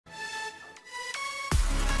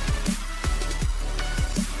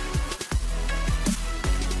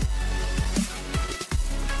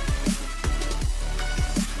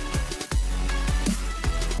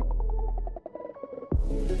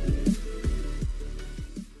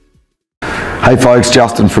Hey folks,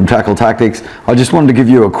 Justin from Tackle Tactics. I just wanted to give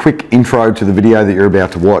you a quick intro to the video that you're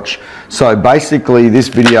about to watch. So basically this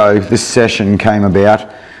session came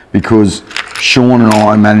about because Sean and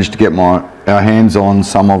I managed to get our hands on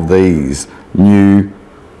some of these new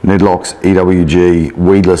NedlockZ EWG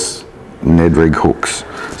Weedless Ned Rig hooks.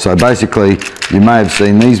 So basically you may have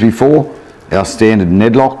seen these before, our standard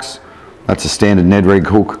NedlockZ. That's a standard Ned Rig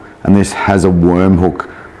hook, and this has a worm hook,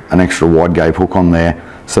 an extra wide gape hook on there,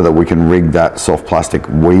 so that we can rig that soft plastic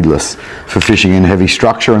weedless for fishing in heavy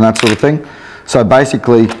structure and that sort of thing. So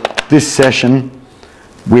basically this session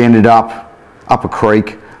we ended up a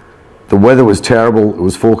creek. The weather was terrible. It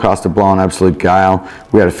was forecast to blow an absolute gale.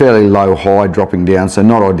 We had a fairly low high dropping down, so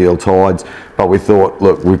not ideal tides, but we thought,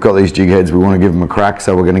 look, we've got these jigheads, we want to give them a crack,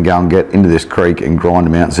 so we're going to go and get into this creek and grind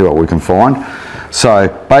them out and see what we can find. So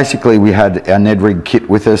basically we had our Ned Rig kit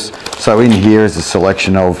with us. So in here is a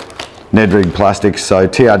selection of Ned Rig plastics, so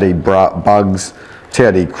TRD BugZ,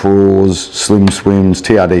 TRD CrawZ, Slim Swims,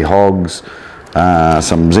 TRD Hogs,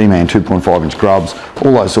 some ZMan 2.5 inch grubs,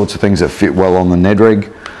 all those sorts of things that fit well on the Ned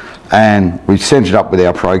Rig. And we sent it up with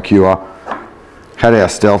our ProCure, had our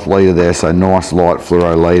stealth leader there, so nice light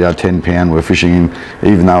fluoro leader, 10 pound, we're fishing in,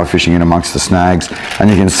 even though we're fishing in amongst the snags. And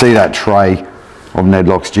you can see that tray of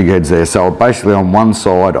NedlockZ jig heads there. So basically on one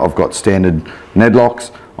side I've got standard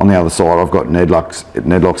NedlockZ, on the other side I've got NedlockZ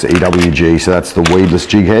EWG, so that's the weedless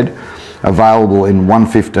jig head, available in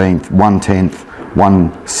 1/15, 1/10,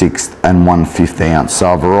 1/6 and 1/5 ounce,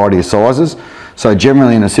 so a variety of sizes. So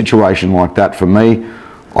generally in a situation like that, for me,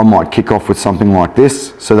 I might kick off with something like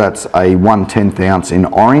this. So that's a 1/10 ounce in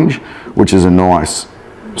orange, which is a nice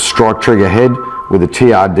strike trigger head with a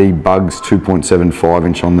TRD BugZ 2.75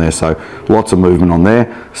 inch on there, so lots of movement on there.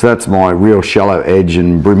 So that's my real shallow edge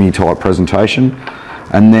and brimmy type presentation.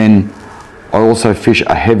 And then I also fish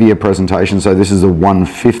a heavier presentation, so this is a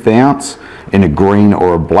 1/5 ounce in a green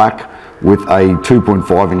or a black with a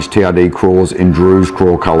 2.5 inch TRD CrawZ in Drew's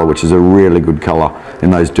Crawl colour, which is a really good colour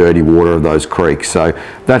in those dirty water of those creeks. So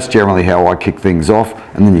that's generally how I kick things off,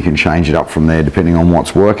 and then you can change it up from there depending on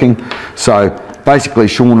what's working. So basically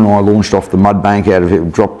Sean and I launched off the mud bank out of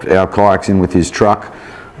it, dropped our kayaks in with his truck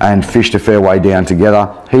and fished a fair way down together.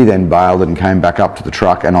 He then bailed and came back up to the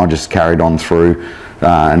truck, and I just carried on through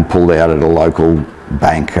and pulled out at a local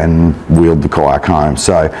bank and wheeled the kayak home.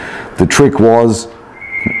 So the trick was,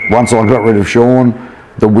 once I got rid of Sean,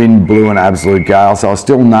 the wind blew an absolute gale, so I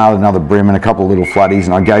still nailed another brim and a couple of little flatties,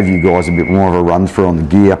 and I gave you guys a bit more of a run through on the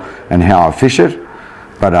gear and how I fish it.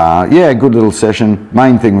 But yeah, good little session.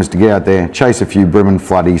 Main thing was to get out there, chase a few brim and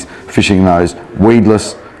flatties, fishing those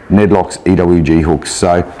weedless NedlockZ EWG hooks.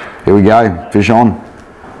 So here we go, fish on.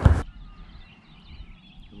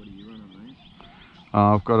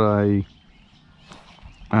 I've got a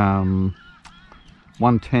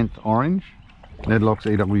 1/10 orange NedlockZ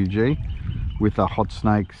EWG with a Hot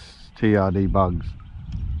Snakes TRD BugZ,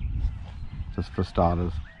 just for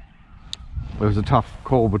starters. It was a tough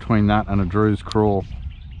call between that and a Drew's Crawl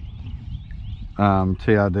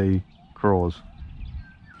TRD CrawZ.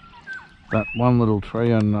 That one little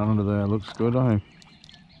tree under there looks good, eh?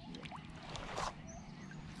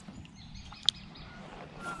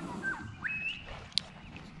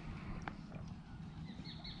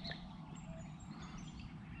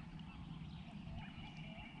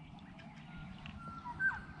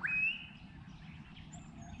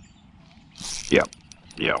 Yep.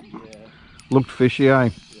 Yeah. Looked fishy, eh? Yeah.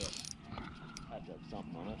 Had to have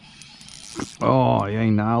something on it. Oh, yeah, he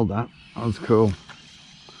nailed that. That was cool.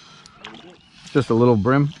 Just a little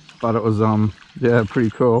brim, but it was yeah,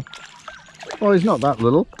 pretty cool. Well, he's not that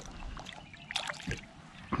little.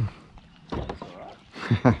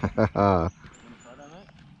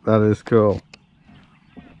 That is cool.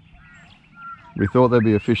 We thought there'd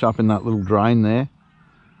be a fish up in that little drain there,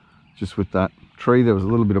 just with that tree. There was a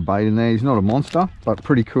little bit of bait in there. He's not a monster, but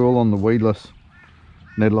pretty cool on the weedless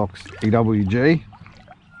NedlockZ EWG.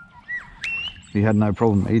 He had no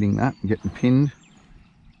problem eating that and getting pinned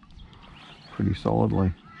pretty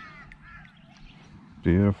solidly.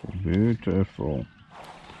 Beautiful, beautiful.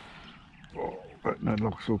 Oh, that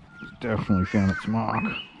NedlockZ definitely found its mark.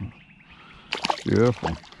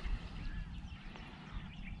 Beautiful.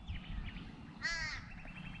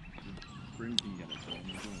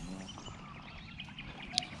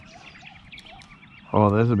 Oh,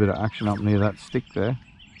 there's a bit of action up near that stick there.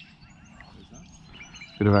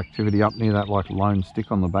 Bit of activity up near that like lone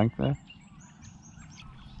stick on the bank there.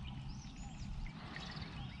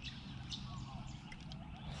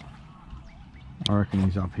 I reckon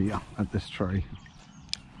he's up here at this tree.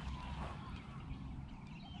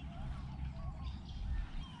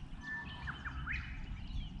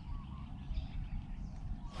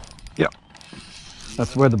 Yep.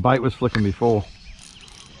 That's where the bait was flicking before.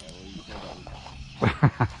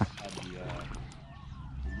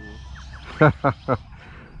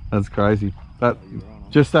 That's crazy. That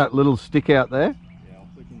just that little stick out there.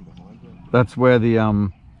 That's where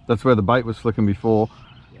the bait was flicking before,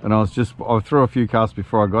 and I threw a few casts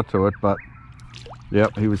before I got to it, but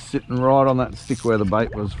yep, he was sitting right on that stick where the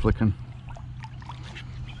bait was flicking.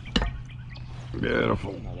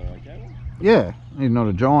 Beautiful. Yeah, he's not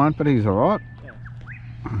a giant, but he's all right.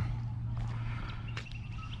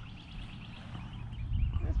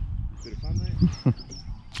 Bit of fun, mate.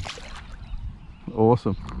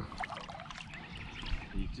 Awesome.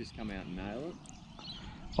 You just come out and nail it?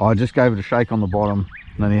 I just gave it a shake on the bottom,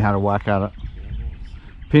 and then he had a whack at it.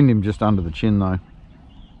 Pinned him just under the chin though.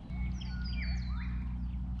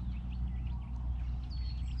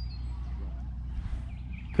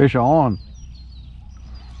 Fish on.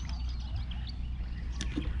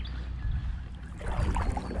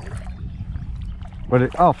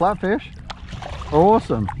 Oh, flatfish.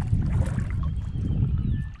 Awesome.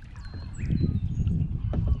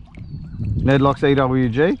 NedlockZ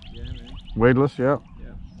EWG. Yeah, man. Weedless, yep.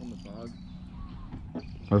 Yeah, on the bug.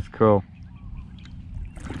 That's cool.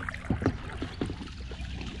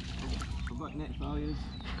 I've got net failures.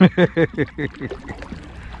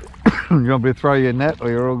 You want me to throw your net or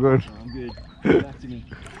you're all good? No, I'm good. Come back to me.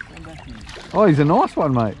 Come back to me. Oh, he's a nice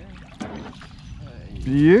one, mate. Yeah. Hey.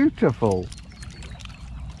 Beautiful.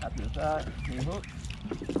 Happy with that. New hook.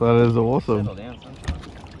 That is awesome. Settle down, son.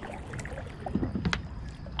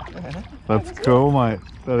 That's cool, mate.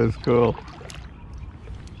 That is cool.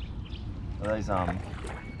 Are these I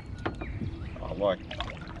like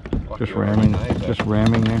Just ramming, just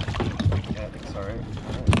ramming there. Yeah, sorry.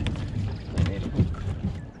 I need a hook.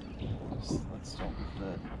 Let's stop with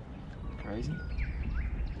the crazy.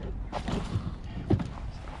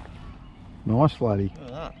 Nice flatty. Look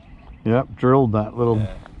at that. Yep, drilled that little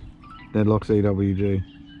Yeah. NedlockZ EWG.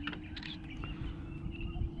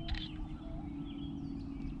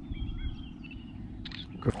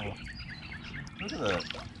 Look at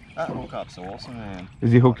that hookup's awesome, man.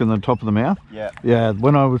 Is he hooked in the top of the mouth? Yeah. Yeah,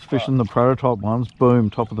 when I was fishing the prototype ones, boom,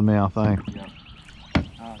 top of the mouth, eh? Yeah.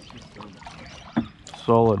 Oh, it's just good.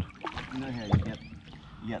 Solid. You know how you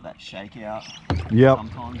get that shake out? Yep.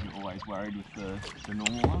 Sometimes you're always worried with the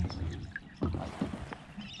normal ones.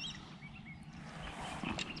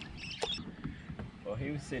 Well,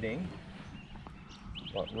 he was sitting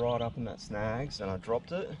like right up in that snags, and I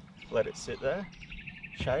dropped it, let it sit there,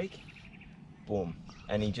 shake, boom,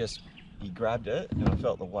 and he grabbed it, and I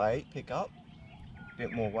felt the weight pick up, a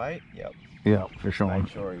bit more weight. Yep. Yep, for sure. Made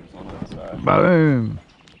sure he was on it. So Boom.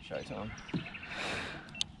 showtime.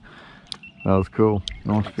 That was cool.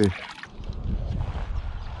 Nice fish.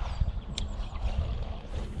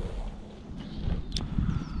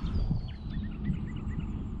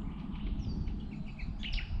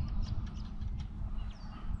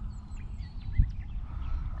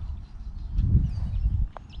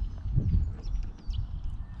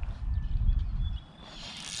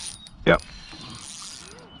 Yep.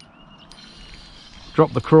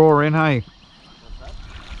 Drop the craw in, hey.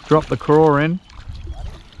 Drop the craw in.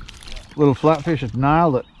 Little flatfish has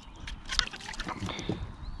nailed it.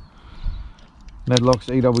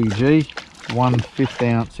 NedlockZ EWG, 1/5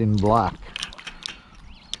 ounce in black.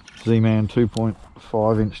 ZMan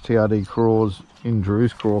 2.5 inch TRD CrawZ in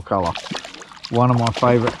Drew's craw colour. One of my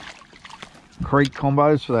favourite creek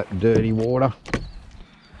combos for that dirty water.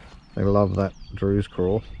 They love that Drew's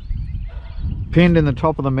craw. Pinned in the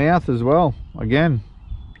top of the mouth as well, again.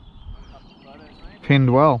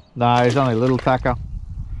 Pinned well. No, he's only a little tacker.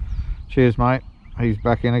 Cheers, mate. He's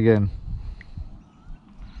back in again.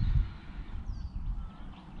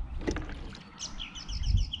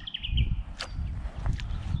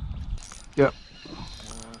 Yep.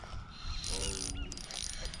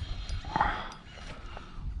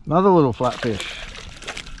 Another little flatfish.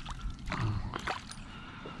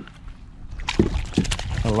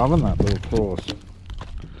 I'm loving that little claws.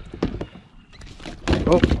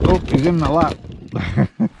 Oh, he's in my lap.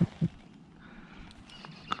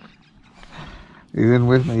 He's in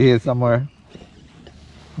with me here somewhere.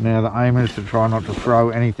 Now the aim is to try not to throw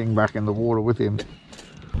anything back in the water with him.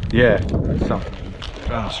 Yeah, something.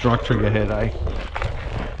 Strike trigger head, eh?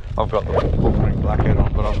 I've got the full ring black head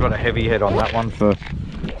on, but I've got a heavy head on that one for...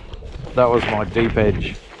 That was my deep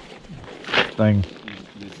edge thing.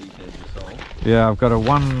 Yeah, I've got a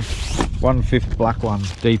 1/5 black one,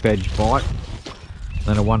 deep edge bite,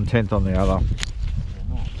 then a 1/10 on the other.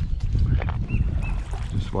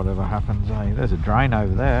 Just whatever happens, eh? There's a drain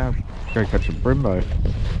over there. Go catch a brimbo.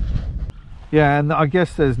 Yeah, and I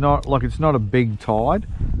guess there's not, like, it's not a big tide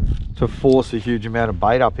to force a huge amount of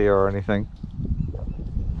bait up here or anything.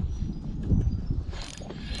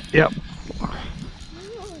 Yep.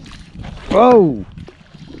 Whoa!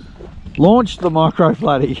 Launched the micro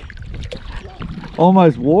flatty.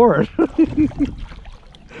 Almost wore it.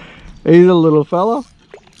 He's a little fella.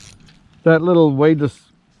 That little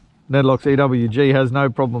Weedless NedlockZ EWG has no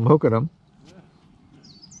problem hooking him.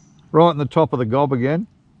 Right in the top of the gob again.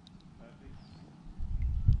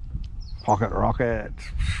 Pocket rocket.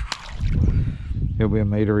 He'll be a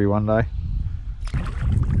meatery one day.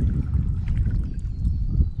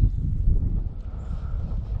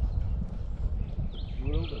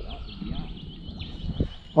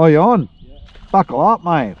 Oh, you on? Yeah. Buckle up,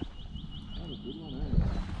 mate. That was a good one,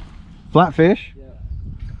 eh? Flatfish? Yeah.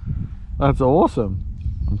 That's awesome.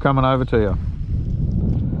 I'm coming over to you.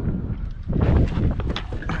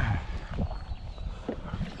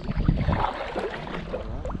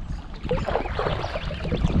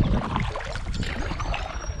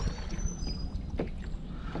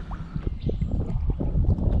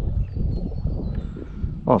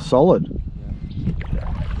 Oh, solid.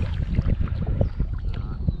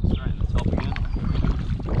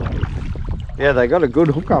 Yeah, they got a good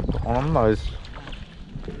hookup on those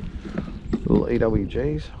little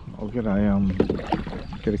EWGs. I'll get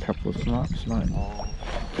a couple of snaps, mate.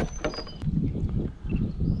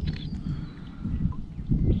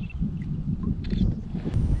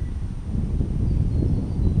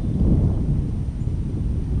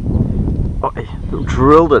 Oh, he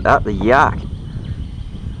drilled it at the yak.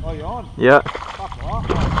 Oh, you on? Yeah. Fuck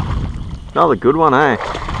off, Another good one, eh?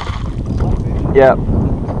 Yeah.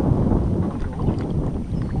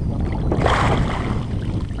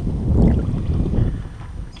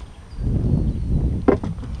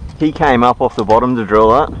 He came up off the bottom to drill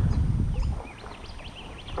that.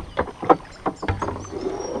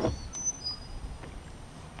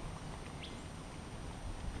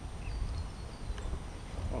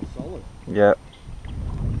 Oh, solid. Yeah.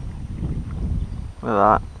 Look at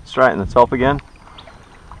that. Straight in the top again.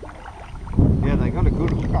 Yeah, they got a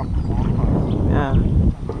good hookup on those. Yeah.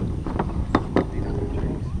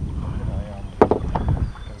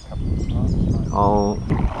 Oh.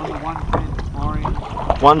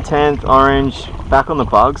 1/10 orange, back on the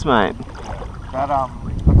bugs, mate. That's a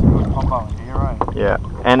good combo in here, eh? Yeah,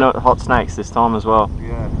 and hot snakes this time as well.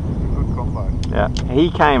 Yeah, good combo. Yeah,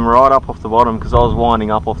 he came right up off the bottom because I was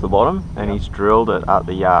winding up off the bottom, and he's drilled it at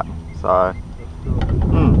the yak. So,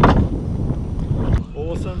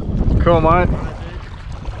 Awesome. Cool, mate.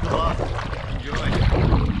 Enjoy.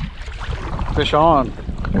 Fish on.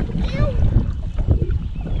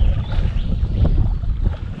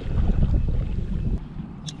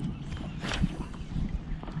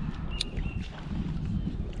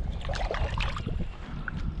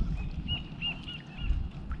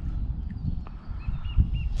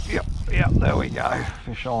 Yep, there we go.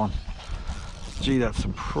 Fish on. Gee, that's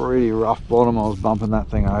some pretty rough bottom. I was bumping that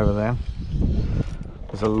thing over there.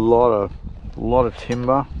 There's a lot of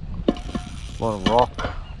timber, a lot of rock.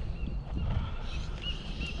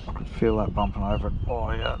 I can feel that bumping over it.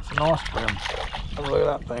 Oh yeah, it's a nice brim. Have a look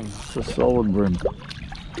at that thing. It's a solid brim.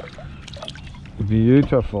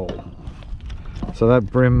 Beautiful. So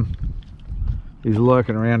that brim is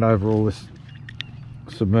lurking around over all this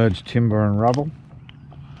submerged timber and rubble.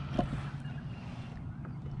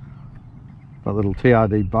 Got little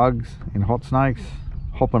TRD BugZ in hot snakes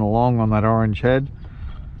hopping along on that orange head.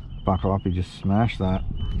 Buckle up, he just smashed that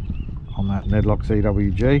on that NedlockZ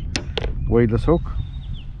EWG weedless hook.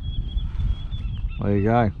 There you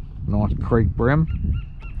go, nice creek brim,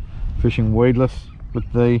 fishing weedless with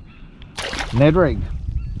the Ned Rig.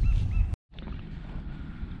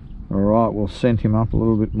 Alright, we'll scent him up a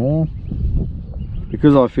little bit more.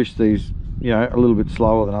 Because I fish these, you know, a little bit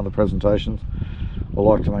slower than other presentations, I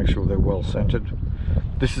like to make sure they're well scented.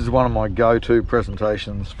 This is one of my go-to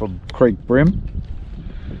presentations for creek brim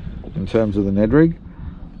in terms of the Ned Rig.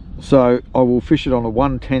 So I will fish it on a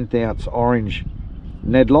 1/10 ounce orange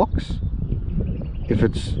Nedlocks if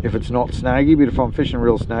it's not snaggy, but if I'm fishing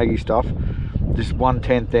real snaggy stuff, this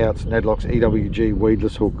 1/10 ounce Nedlock's EWG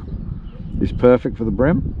weedless hook is perfect for the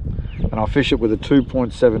brim. And I'll fish it with a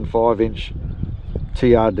 2.75 inch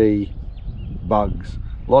TRD BugZ.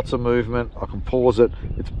 Lots of movement, I can pause it,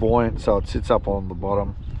 it's buoyant so it sits up on the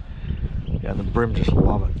bottom. Yeah, the brim just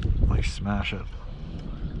love it, they smash it.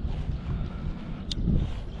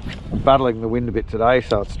 I'm battling the wind a bit today,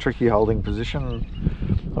 so it's tricky holding position.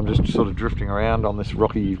 I'm just sort of drifting around on this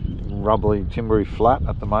rocky, rubbly, timbery flat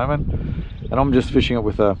at the moment, and I'm just fishing it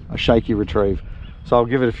with a shaky retrieve. So I'll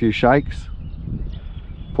give it a few shakes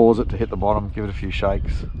pause it to hit the bottom, give it a few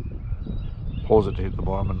shakes, pause it to hit the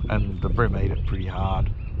bottom, and the brim eat it pretty hard,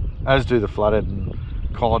 as do the flathead and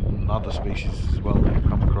cod and other species as well that you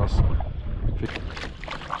come across.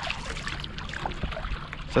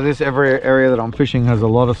 So this area that I'm fishing has a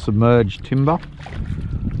lot of submerged timber,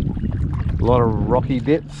 a lot of rocky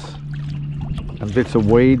bits and bits of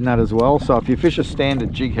weed and that as well. So if you fish a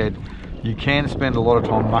standard jig head, you can spend a lot of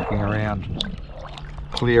time mucking around,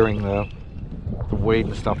 clearing the weed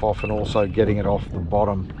and stuff off, and also getting it off the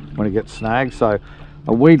bottom when it gets snagged. So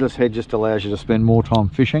a weedless head just allows you to spend more time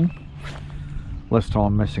fishing, less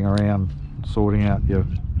time messing around sorting out your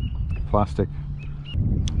plastic.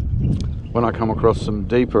 When I come across some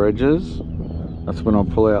deeper edges, that's when I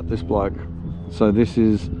pull out this bloke. So this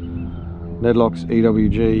is NedlockZ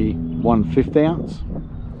EWG 1/5 ounce,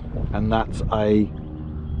 and that's a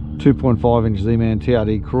 2.5 inch ZMan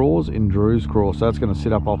TRD CrawZ in Drew's craw. So that's going to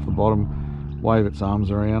sit up off the bottom, wave its arms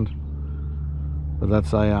around. But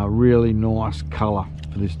that's a really nice colour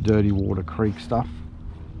for this dirty water creek stuff.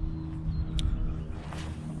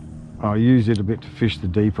 I use it a bit to fish the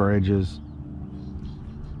deeper edges.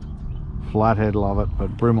 Flathead love it,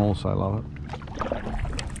 but brim also love it.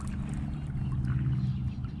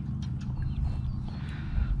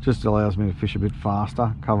 Just allows me to fish a bit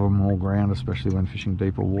faster, cover more ground, especially when fishing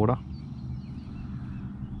deeper water.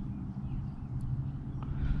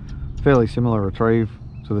 Fairly similar retrieve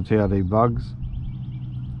to the TRD BugZ.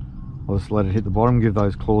 I'll just let it hit the bottom, give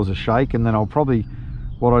those claws a shake, and then I'll probably,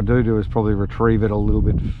 what I do is probably retrieve it a little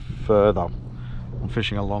bit further. I'm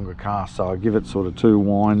fishing a longer cast, so I give it sort of 2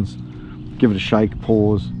 winds, give it a shake,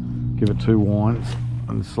 pause, give it 2 winds,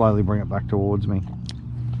 and slowly bring it back towards me.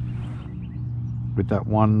 With that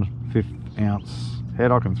 1/5 ounce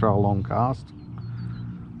head, I can throw a long cast,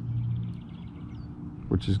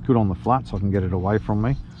 which is good on the flat, so I can get it away from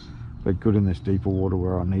me, but good in this deeper water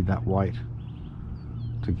where I need that weight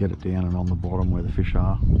to get it down and on the bottom where the fish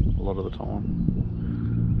are a lot of the time.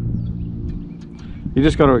 You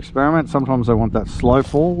just got to experiment. Sometimes I want that slow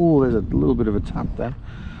fall. Ooh, there's a little bit of a tap there.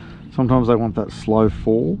 Sometimes I want that slow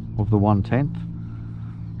fall of the 1/10.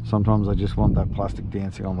 Sometimes I just want that plastic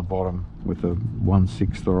dancing on the bottom with a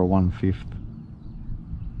 1/6 or a 1/5.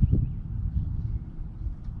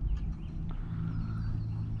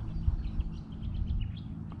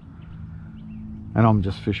 And I'm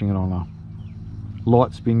just fishing it on a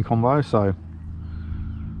light spin combo, so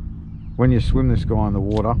when you swim this guy in the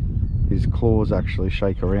water, his claws actually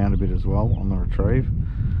shake around a bit as well on the retrieve.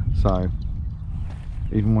 So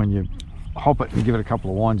even when you hop it and give it a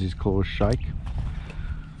couple of winds, his claws shake.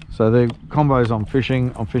 So the combos I'm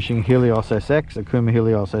fishing Helios SX, Okuma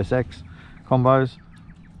Helios SX combos.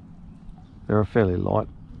 They're a fairly light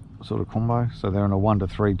sort of combo, so they're in a 1 to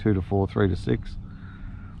 3, 2 to 4, 3 to 6.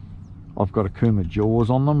 I've got Okuma jaws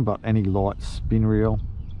on them, but any light spin reel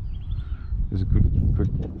is a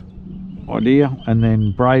good idea. And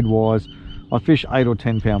then braid wise, I fish 8 or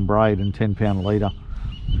 10 pound braid and 10 pound leader,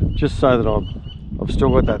 just so that I've still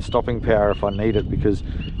got that stopping power if I need it, because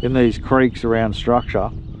in these creeks around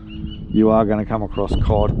structure you are going to come across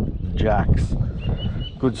cod, jacks,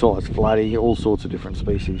 good sized flatty, all sorts of different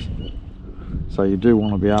species. So you do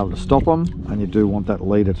want to be able to stop them, and you do want that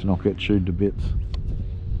leader to not get chewed to bits.